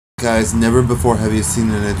Guys, never before have you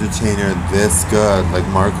seen an entertainer this good. Like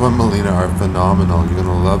Marco and Melina are phenomenal. You're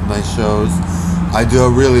gonna love nice shows. I do a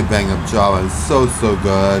really bang up job. I'm so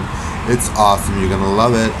good. It's awesome. You're gonna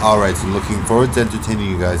love it. Alright, so looking forward to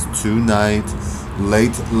entertaining you guys tonight.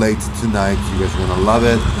 Late tonight. You guys are gonna love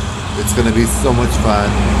it. It's gonna be so much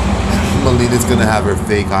fun. Melina's gonna have her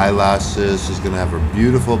fake eyelashes. She's gonna have her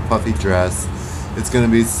beautiful puffy dress. It's gonna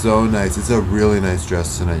be so nice. It's a really nice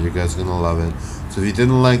dress tonight. You guys are gonna love it. So if you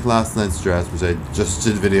didn't like last night's dress, which I just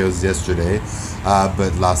did videos yesterday,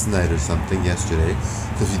 but last night or something yesterday.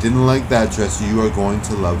 So if you didn't like that dress, you are going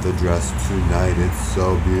to love the dress tonight. It's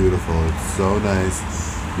so beautiful. It's so nice.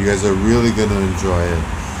 You guys are really gonna enjoy it.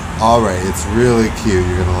 Alright, it's really cute.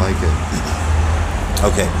 You're gonna like it.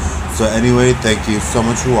 Okay, so anyway, thank you so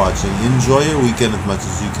much for watching. Enjoy your weekend as much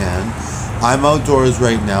as you can. I'm outdoors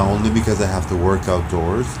right now only because I have to work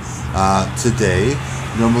outdoors today.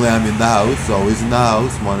 Normally I'm in the house, always in the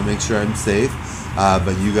house, want to make sure I'm safe,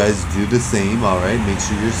 but you guys do the same, alright, make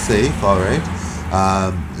sure you're safe, alright.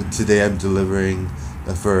 Today I'm delivering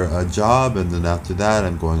for a job, and then after that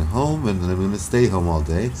I'm going home, and then I'm going to stay home all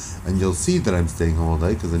day, and you'll see that I'm staying home all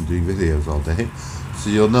day because I'm doing videos all day, so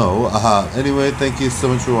you'll know. Anyway, thank you so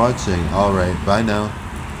much for watching. Alright, bye now.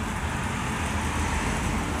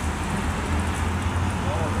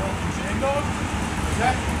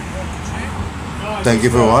 Thank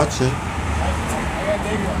you for watching.